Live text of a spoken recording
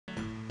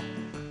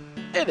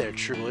Hey there,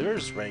 true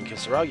believers. Rune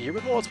here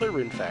with Let's Play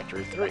Rune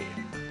Factory 3.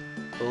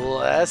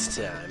 Last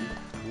time,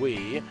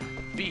 we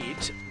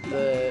beat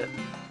the...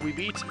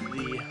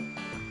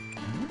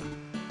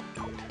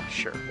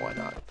 Sure, why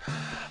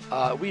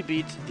not? We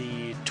beat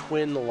the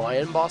twin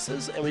lion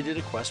bosses, and we did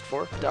a quest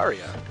for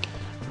Daria.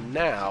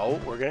 Now,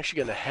 we're actually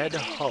going to head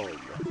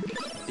home,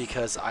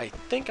 because I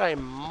think I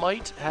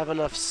might have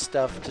enough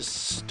stuff to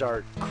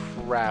start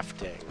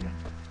crafting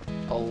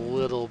a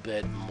little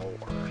bit more.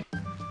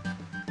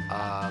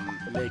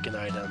 Make an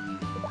item,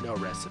 no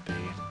recipe.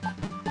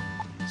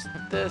 Use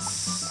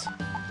this.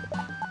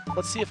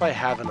 Let's see if I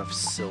have enough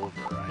silver.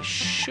 I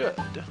should.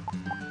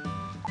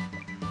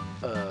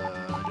 Do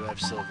I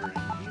have silver in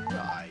here?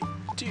 I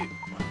do.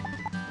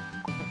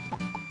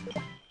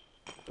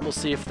 We'll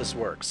see if this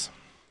works.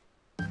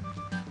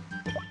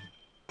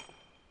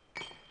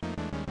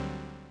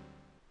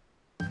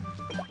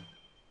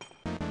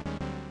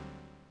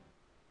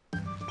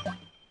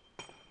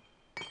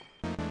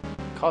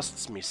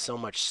 Costs me so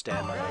much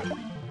stamina.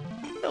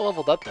 I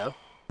leveled up though.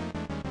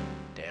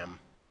 Damn.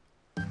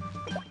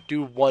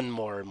 Do one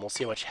more and we'll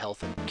see how much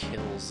health it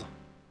kills.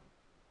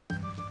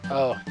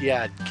 Oh,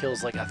 yeah, it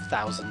kills like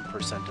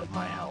 1000% of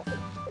my health.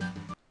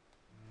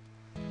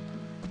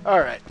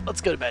 Alright,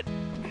 let's go to bed.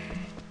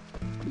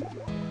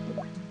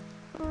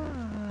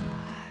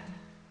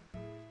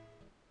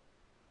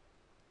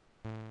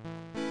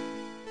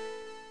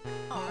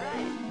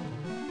 Alright.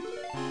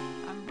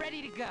 I'm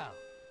ready to go.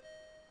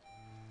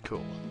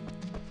 Cool.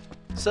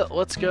 So,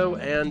 let's go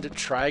and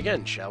try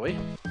again, shall we?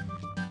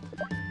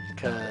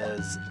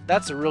 Because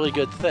that's a really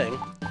good thing,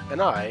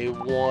 and I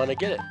want to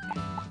get it.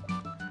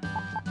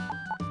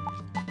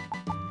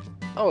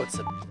 Oh, it's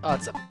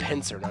a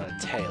pincer, not a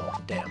tail.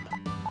 Damn.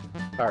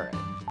 Alright.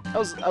 I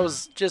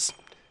was just...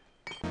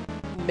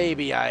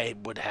 Maybe I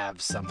would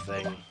have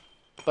something,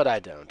 but I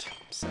don't,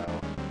 so...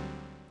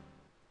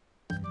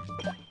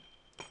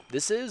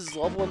 This is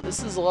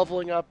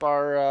leveling up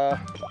our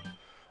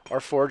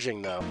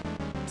forging, though.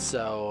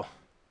 So...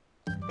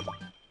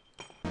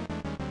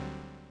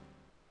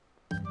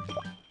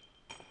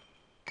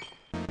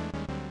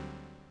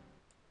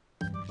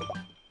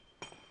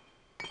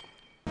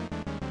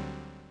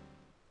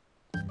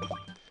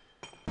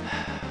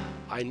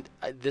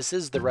 this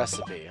is the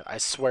recipe. I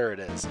swear it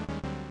is.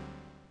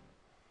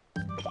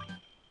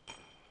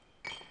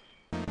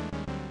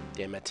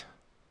 Damn it.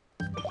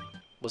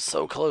 Was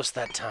so close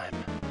that time.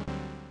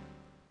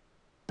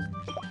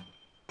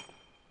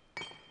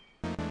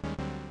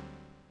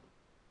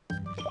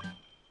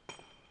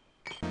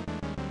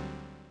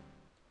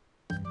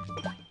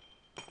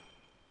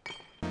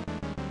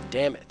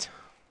 Damn it.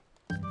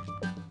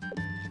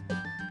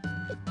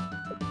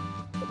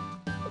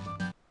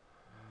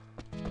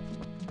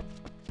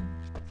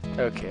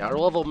 Okay, our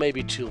level may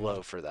be too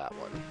low for that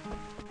one.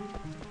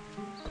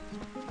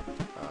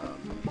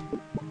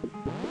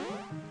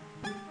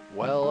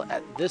 Well,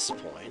 at this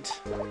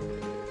point,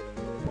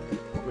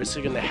 we're just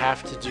going to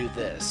have to do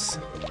this.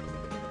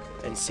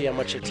 And see how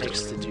much it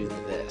takes to do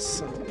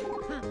this.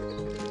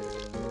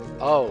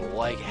 Oh,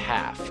 like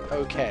half.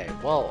 Okay,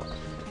 well,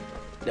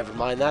 never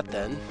mind that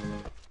then.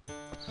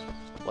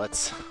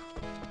 Let's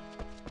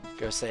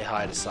go say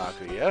hi to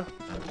Sakuya.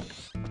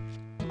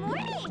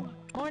 Morning!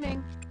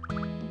 Morning.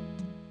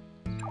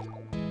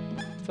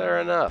 Fair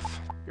enough.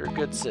 You're a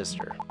good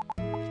sister.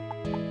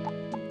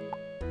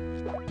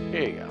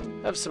 Here you go.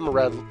 Have some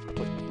red...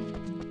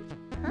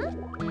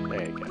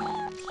 There you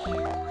go.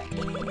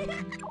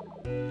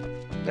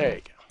 There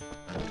you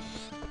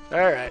go.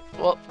 Alright,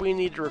 well, we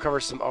need to recover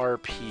some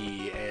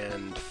RP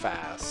and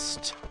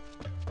fast.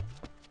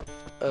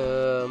 I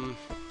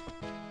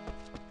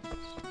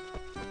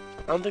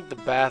don't think the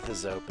bath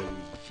is open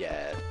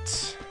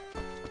yet.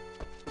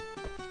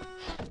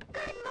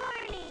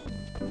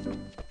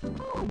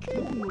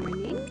 Good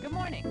morning. Good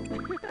morning.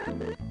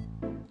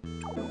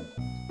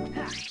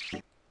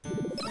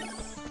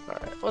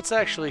 Alright, let's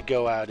actually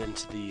go out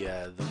into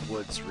the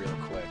woods real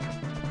quick.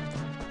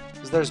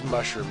 Because there's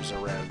mushrooms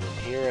around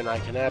in here, and I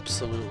can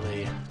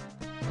absolutely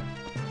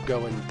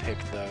go and pick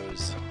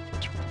those.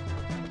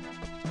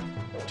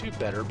 To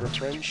better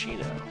befriend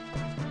Shino.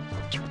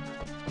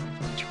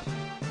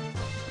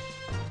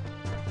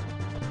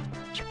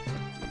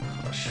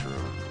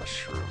 Mushroom,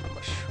 mushroom,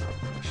 mushroom,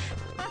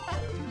 mushroom.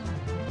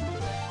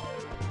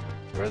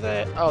 Where are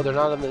they? Oh, they're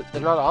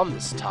not on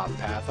this top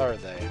path, are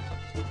they?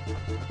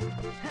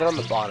 They're on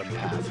the bottom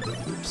path.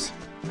 Oops.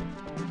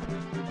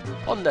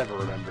 I'll never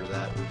remember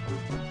that.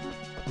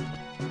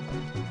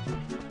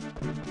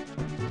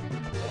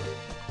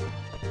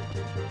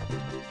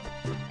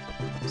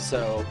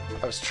 So,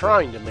 I was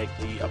trying to make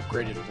the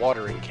upgraded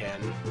watering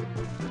can.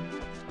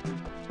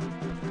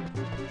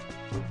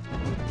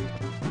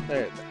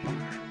 There they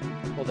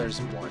are. Well,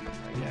 there's one,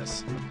 I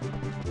guess.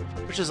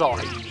 Which is all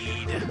I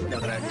need, now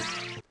that I'm...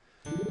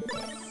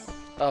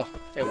 Oh,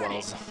 hey,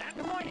 Wells.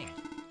 Good morning.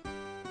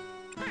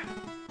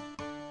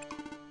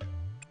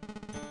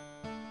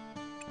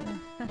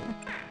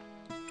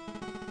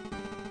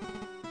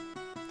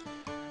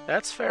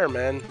 That's fair,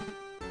 man.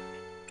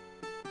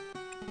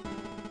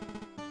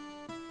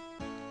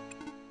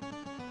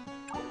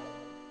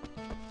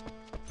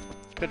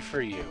 Good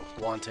for you,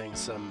 wanting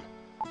some...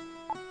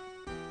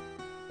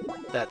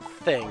 that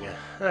thing.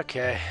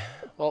 Okay.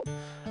 Well,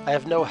 I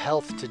have no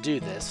health to do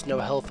this, no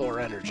health or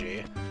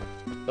energy.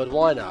 But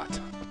why not?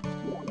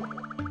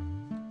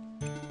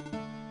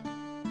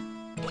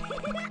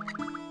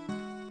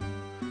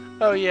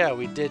 Oh yeah,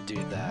 we did do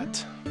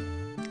that.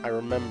 I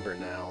remember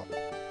now.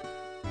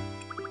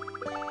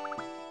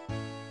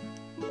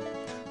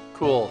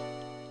 Cool.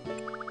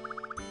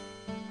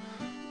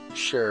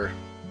 Sure.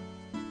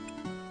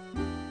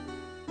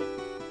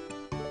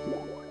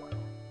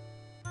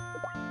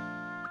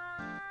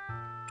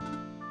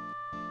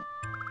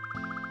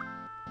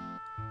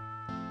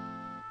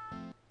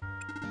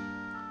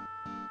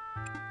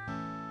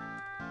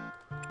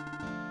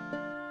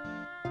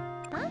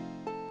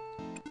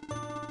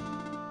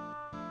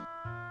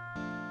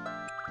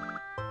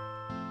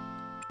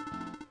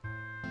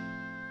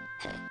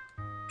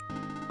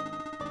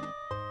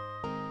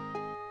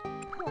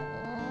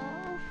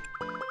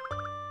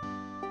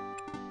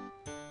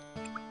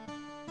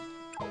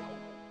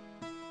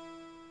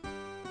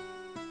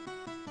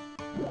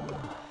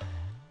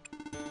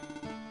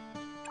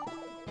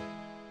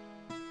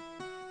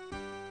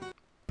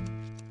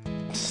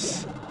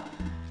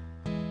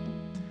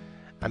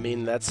 I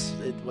mean, that's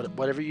it,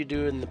 whatever you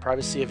do in the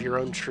privacy of your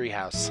own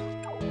treehouse.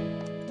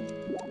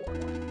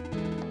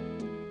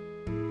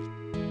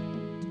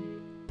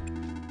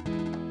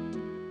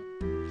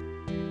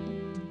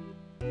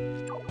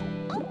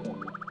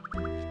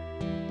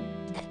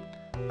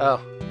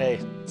 Oh, hey,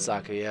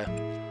 Sakuya.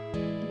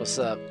 What's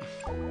up?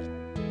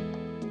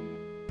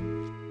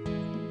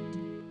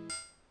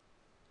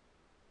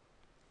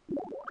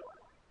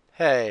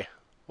 Hey,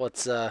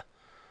 what's up?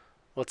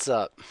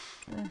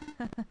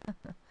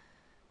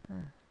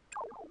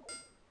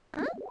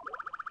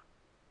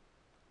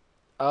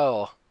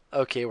 Oh,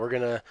 okay, we're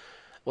gonna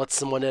let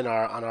someone in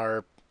on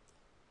our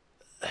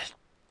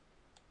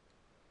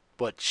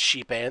what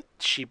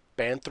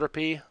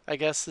sheepanthropy, I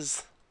guess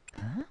is.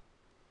 Huh?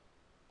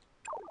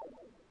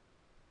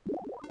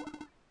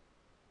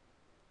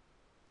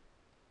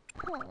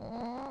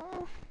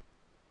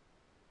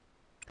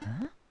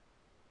 Huh?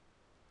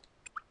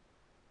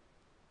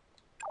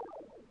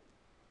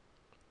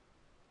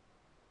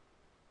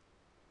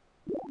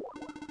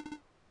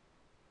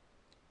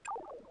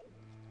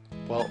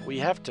 Well, we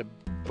have to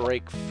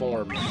break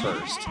form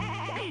first.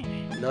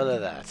 None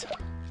of that.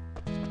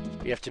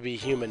 We have to be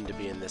human to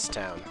be in this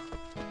town.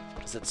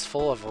 Because it's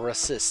full of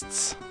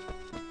racists.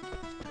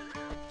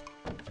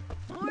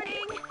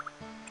 Morning.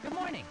 Good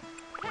morning.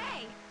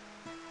 Hey.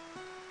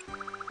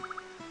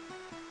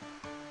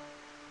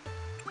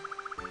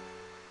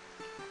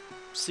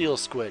 Seal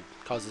squid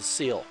causes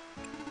seal.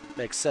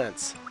 Makes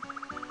sense.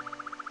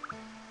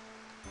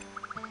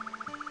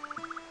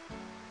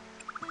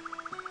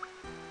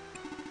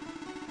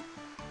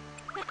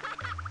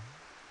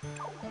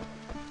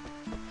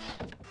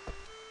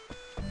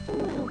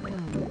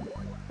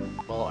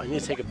 Well, I need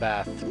to take a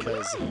bath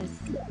because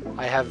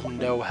I have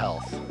no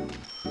health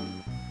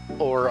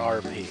or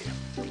RP.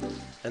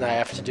 And I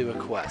have to do a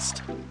quest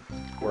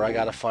where I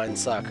gotta find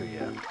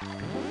Sakuya.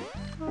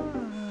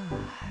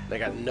 I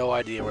got no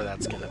idea where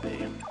that's gonna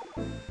be.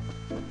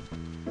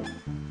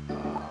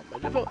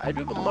 I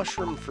do have a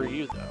mushroom for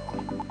you,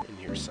 though. In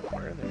here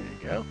somewhere. There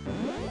you go.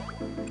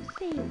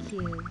 Thank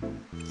you.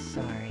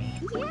 Sorry.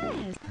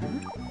 Yes.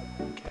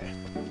 Okay.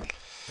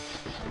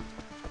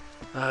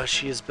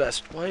 She is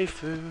best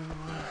waifu.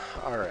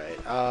 Alright,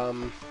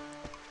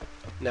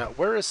 now,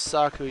 where is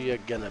Sakuya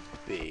gonna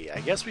be? I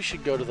guess we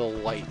should go to the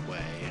light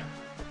way.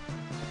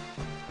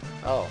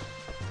 Oh.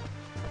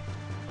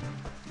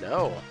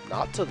 No,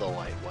 not to the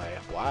light way.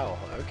 Wow,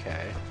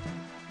 okay.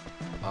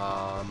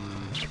 I'll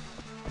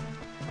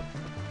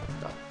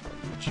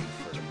need you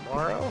for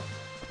tomorrow.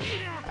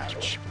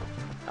 Ouch.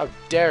 How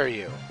dare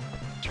you!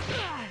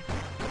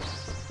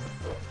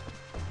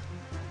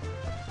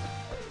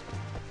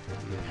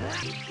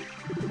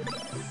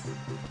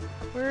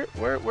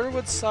 Where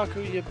would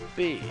Sakuya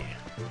be?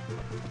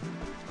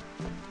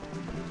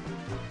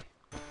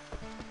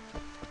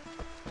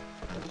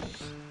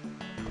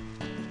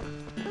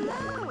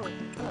 Hello.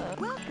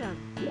 Welcome.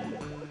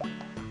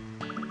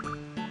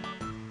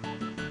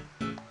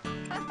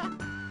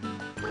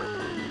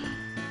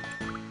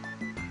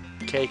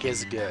 Cake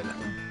is good.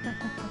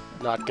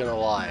 Not gonna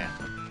lie.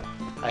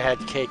 I had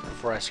cake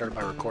before I started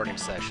my recording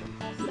session.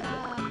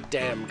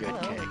 Damn good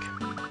cake.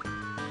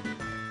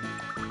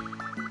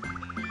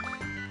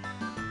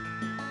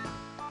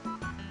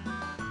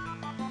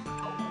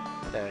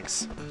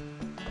 Thanks.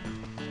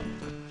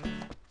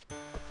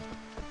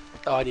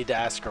 Oh, I need to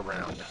ask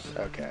around.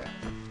 Okay.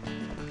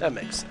 That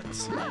makes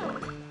sense.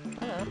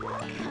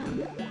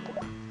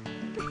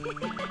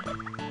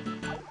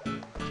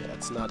 Okay,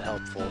 that's not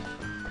helpful.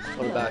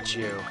 What about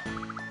you?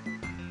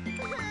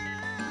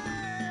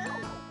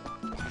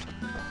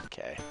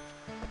 Okay.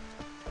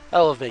 I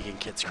love making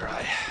kids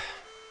cry.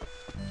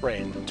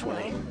 Rain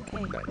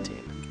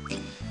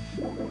 2019.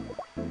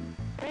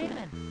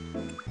 Raven.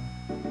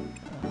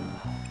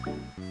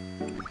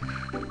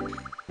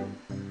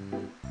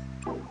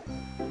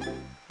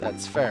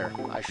 That's fair.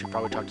 I should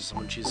probably talk to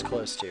someone she's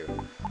close to.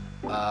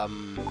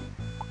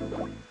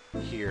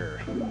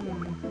 Here.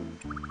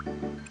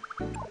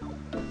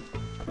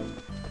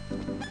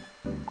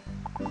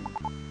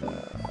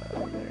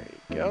 There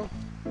you go.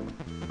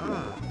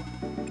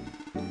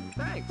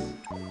 Thanks.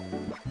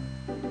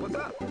 What's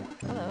up?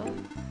 Hello.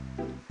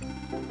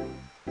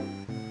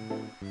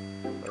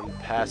 And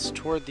pass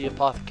toward the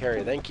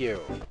apothecary. Thank you.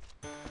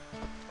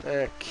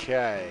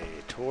 Okay,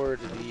 toward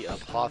the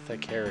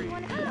apothecary.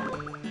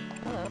 Hello.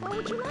 What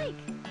would you like?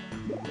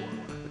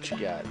 What you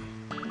got?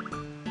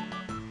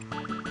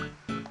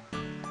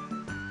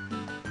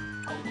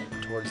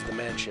 Towards the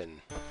mansion.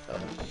 Oh.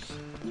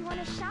 You want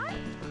a shot?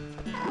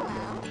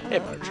 Hello. Hey,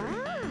 Marjorie.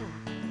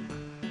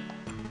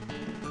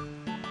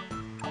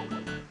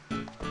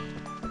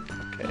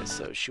 Okay,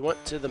 so she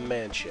went to the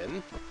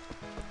mansion.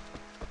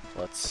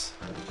 Let's...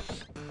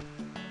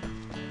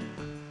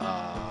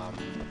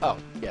 oh,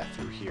 yeah,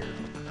 through here.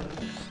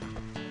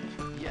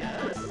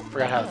 Yes.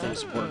 Forgot how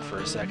things work for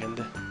a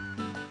second.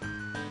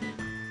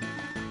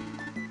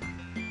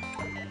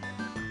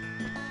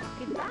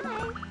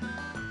 Goodbye.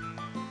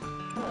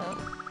 Hello.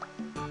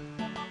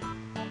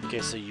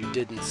 Okay, so you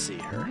didn't see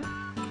her.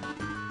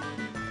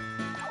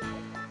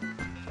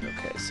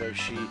 Okay, so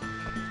she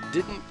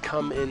didn't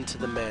come into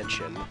the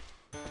mansion.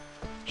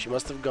 She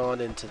must have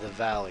gone into the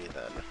valley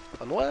then.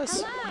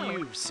 Unless Hello.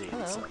 you've seen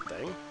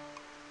something.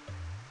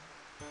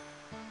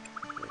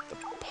 Like the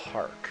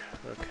park.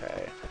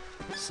 Okay.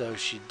 So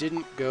she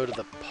didn't go to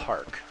the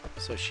park.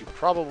 So she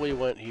probably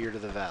went here to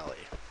the valley.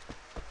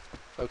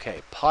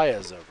 Okay,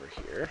 Paya's over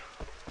here.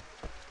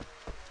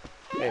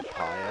 Hey,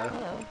 Paya.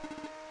 Hello.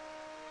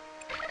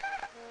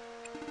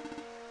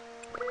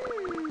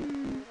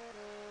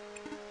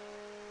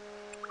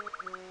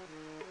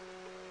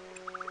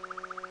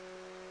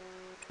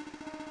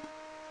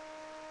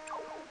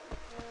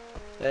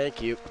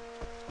 Thank you.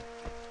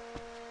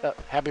 Oh,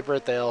 happy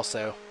birthday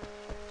also.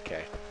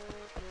 Okay.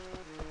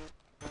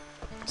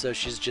 So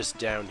she's just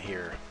down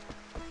here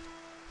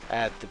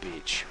at the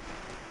beach.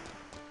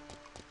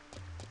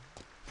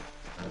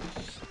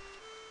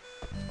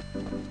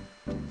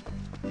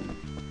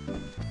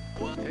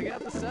 Check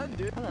out the sun,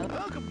 dude. Hello.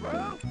 Welcome,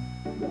 bro.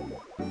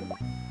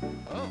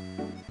 Oh.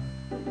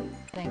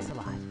 Thanks a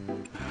lot.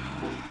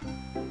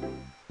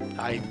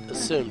 I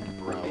assumed,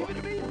 bro. Leave it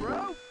to me,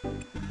 bro.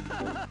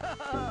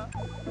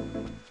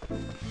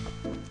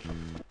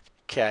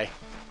 Okay.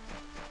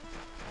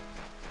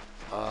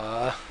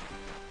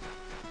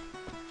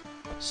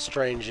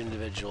 Strange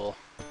individual.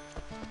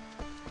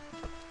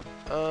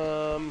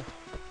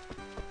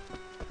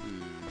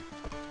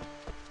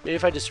 Maybe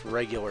if I just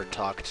regular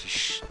talk to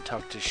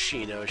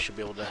Shino, she'll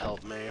be able to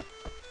help me.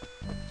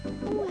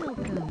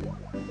 Welcome.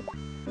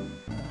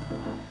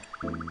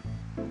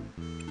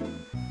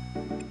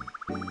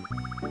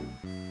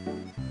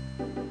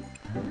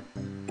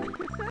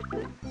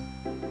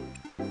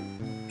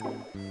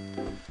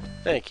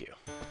 Thank you.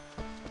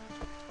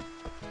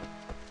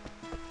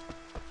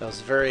 That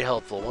was very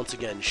helpful. Once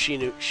again,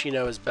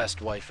 Shino is best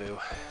waifu.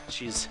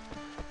 She's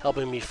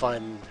helping me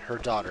find her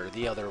daughter,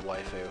 the other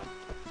waifu.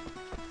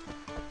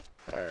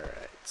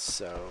 Alright,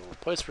 so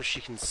place where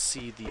she can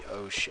see the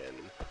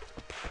ocean.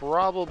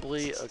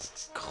 Probably a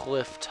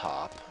cliff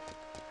top.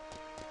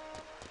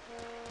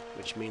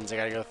 Which means I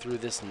gotta go through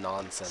this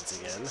nonsense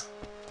again.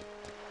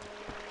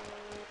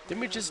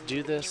 Didn't we just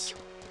do this?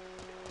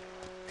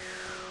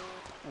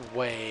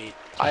 Wait,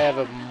 I have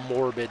a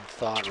morbid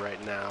thought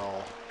right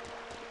now.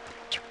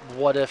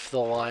 What if the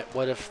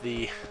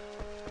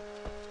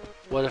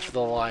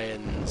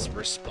lions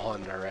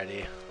respawned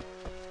already?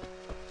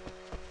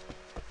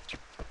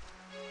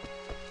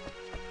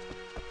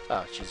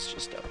 Oh, she's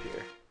just up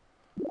here.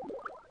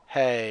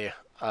 Hey,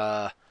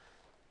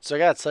 so I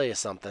gotta tell you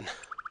something.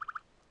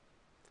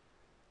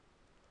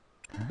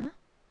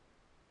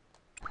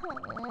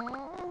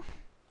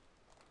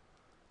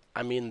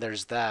 I mean,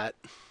 there's that.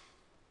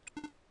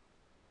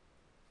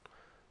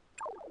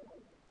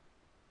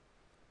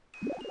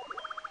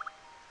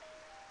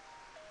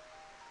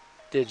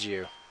 Did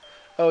you?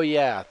 Oh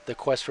yeah, the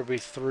quest where we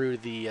threw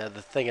the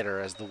thing at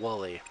her as the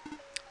woolly.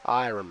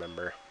 I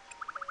remember.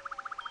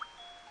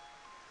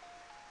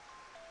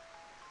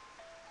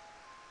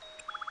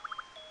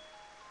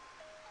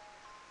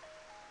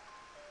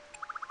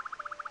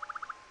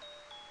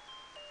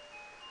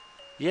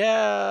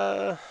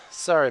 Yeah,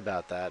 sorry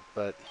about that,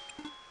 but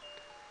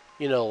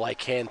you know,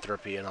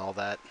 lycanthropy and all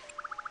that.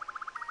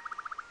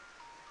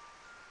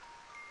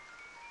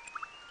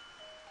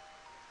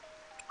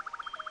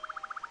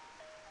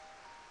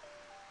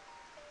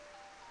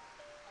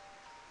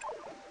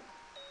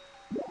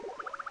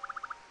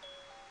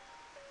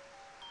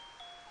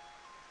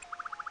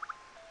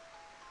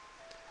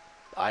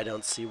 I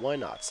don't see why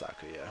not,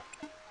 Sakuya.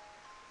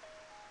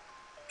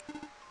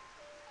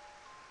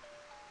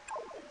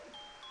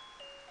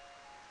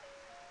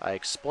 I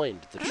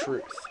explained the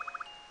truth.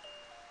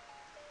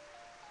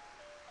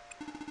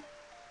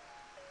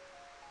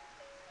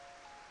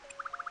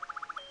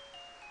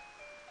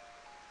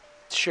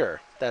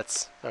 Sure,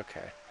 that's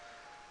okay.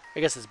 I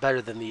guess it's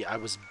better than the I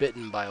was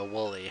bitten by a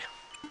woolly.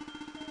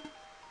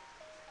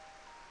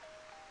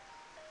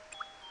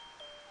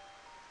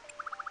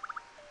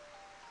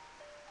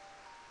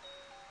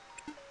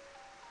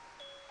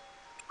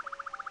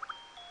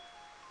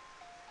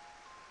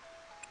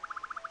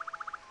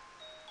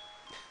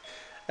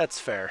 That's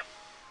fair.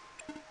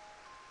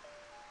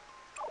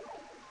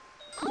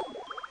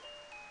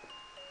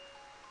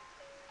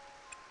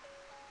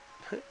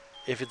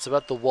 If it's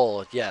about the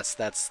wool, yes,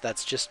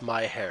 that's just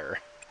my hair.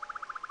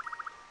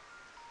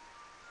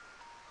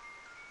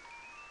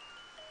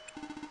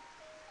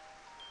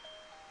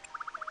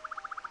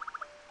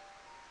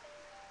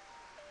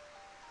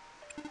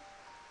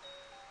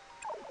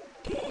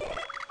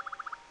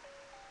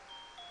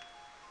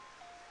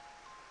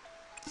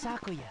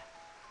 Sakuya.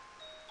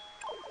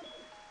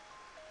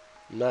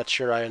 I'm not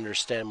sure I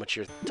understand what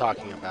you're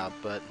talking about,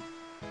 but...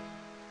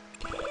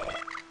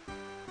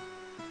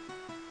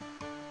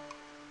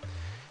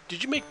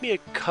 Did you make me a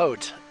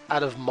coat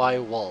out of my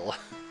wool?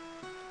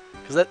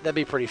 Because that'd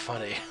be pretty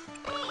funny.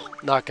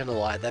 Not gonna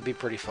lie, that'd be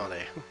pretty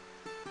funny.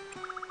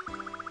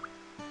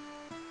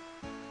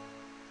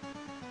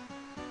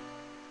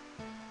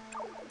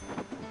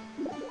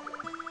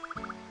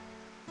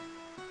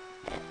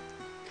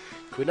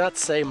 Can we not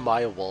say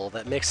my wool?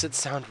 That makes it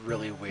sound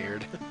really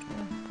weird.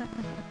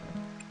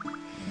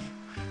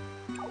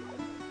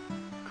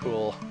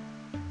 Cool.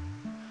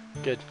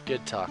 Good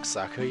talk,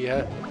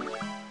 Sakuya.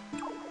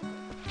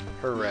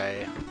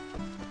 Hooray.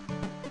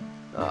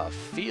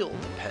 Field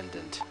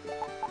pendant.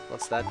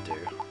 What's that do?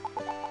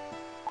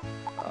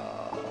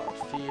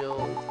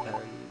 Field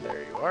pen.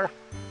 There you are.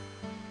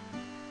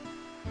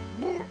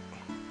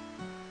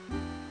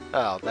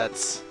 Oh,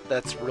 that's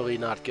really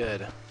not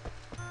good.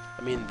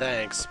 I mean,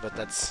 thanks, but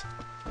that's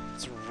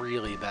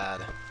really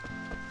bad.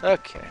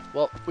 Okay,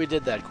 well, we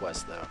did that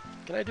quest, though.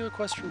 Can I do a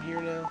quest from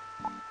here now?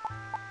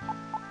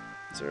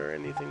 Is there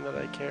anything that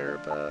I care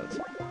about?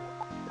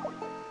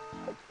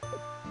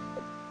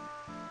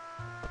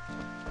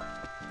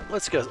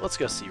 Let's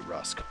go see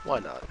Rusk. Why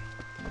not?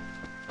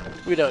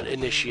 We don't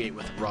initiate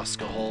with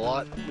Rusk a whole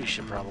lot. We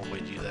should probably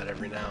do that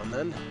every now and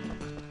then.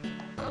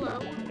 Hello.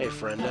 Hey,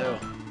 friendo.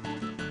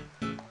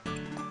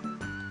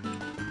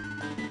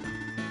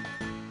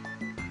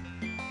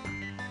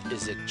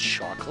 Is it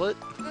chocolate?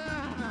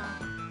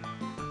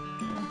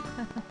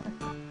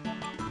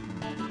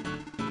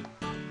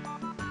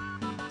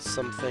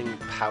 Something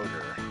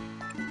powder.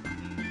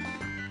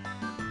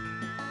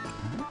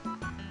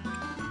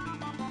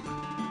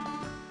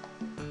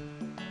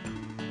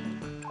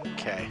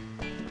 Okay.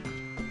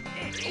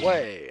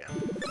 Away.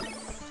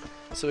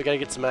 So we gotta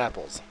get some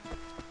apples.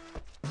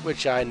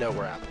 Which I know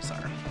where apples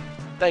are.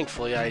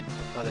 Thankfully, oh,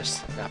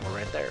 there's an apple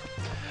right there.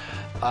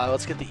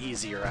 Let's get the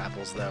easier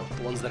apples, though.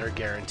 The ones that are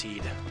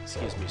guaranteed.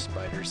 Excuse me,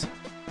 spiders.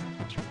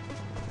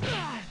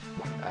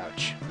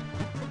 Ouch.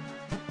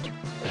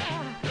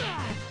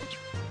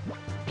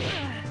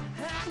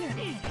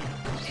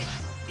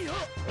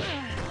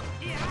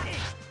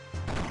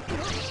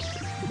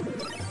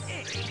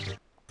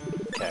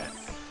 Okay.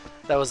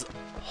 That was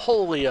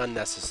wholly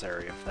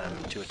unnecessary of them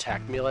to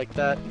attack me like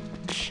that.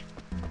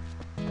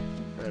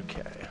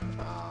 Okay.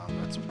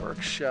 Let's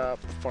workshop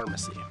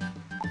pharmacy.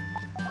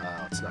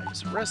 Let's not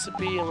use a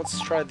recipe, and let's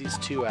try this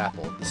two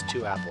apple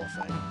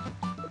thing.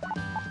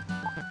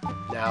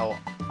 Now,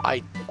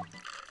 I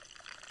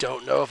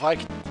don't know if I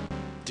can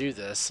do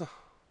this.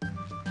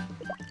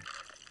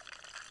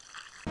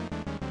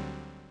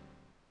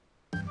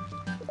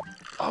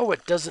 Oh,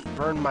 it doesn't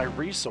burn my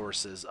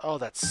resources. Oh,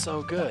 that's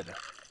so good.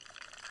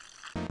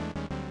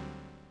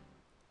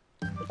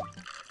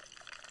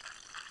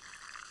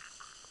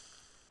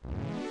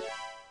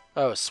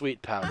 Oh,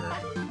 sweet powder.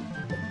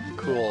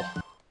 Cool.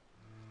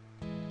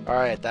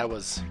 Alright, that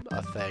was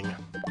a thing.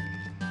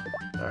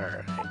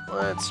 Alright,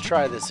 let's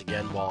try this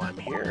again while I'm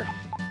here.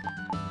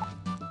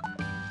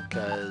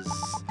 Because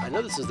I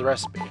know this is the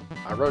recipe.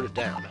 I wrote it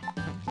down.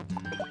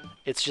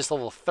 It's just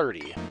level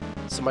 30,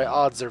 so my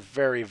odds are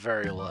very,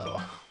 very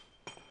low.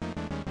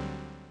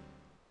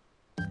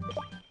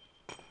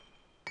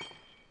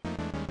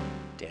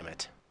 Damn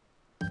it.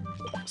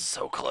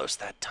 So close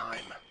that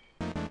time.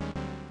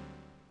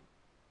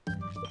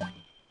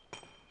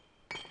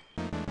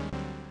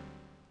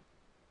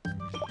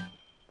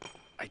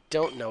 I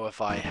don't know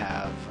if I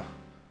have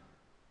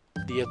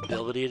the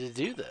ability to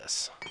do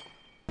this.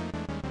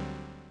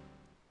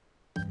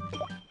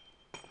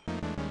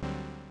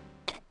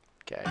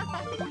 Okay.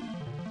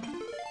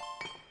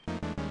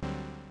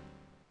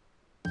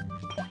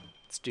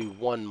 Let's do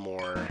one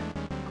more.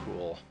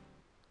 Cool.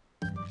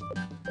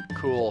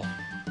 Cool.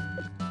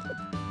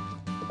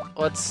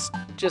 Let's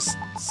just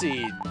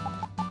see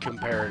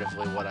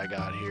comparatively what I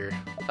got here.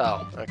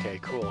 Oh, okay,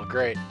 cool,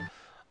 great.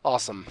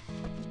 Awesome.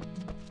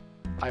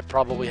 I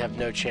probably have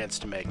no chance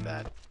to make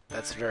that.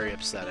 That's very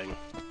upsetting.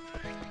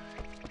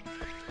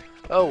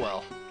 Oh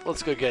well.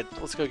 Let's go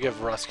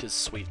give Rusk his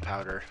sweet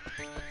powder.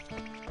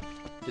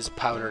 His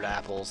powdered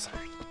apples.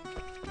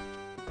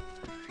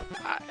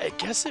 I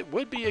guess it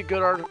would be a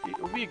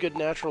good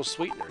natural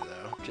sweetener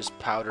though. Just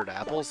powdered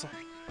apples?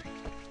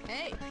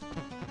 Hey,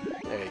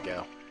 There you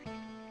go.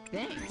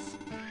 thanks.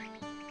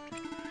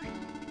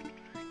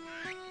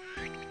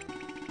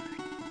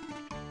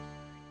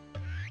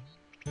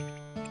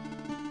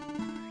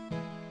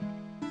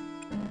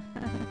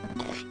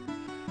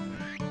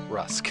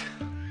 Rusk.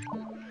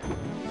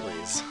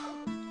 Please.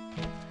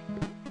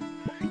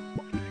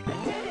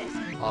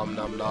 Om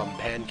nom nom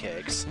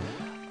pancakes.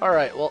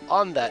 Alright, well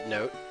on that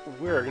note,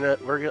 we're gonna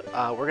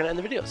end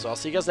the video, so I'll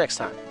see you guys next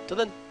time. Till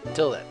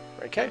then,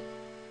 okay?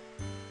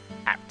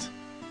 Out.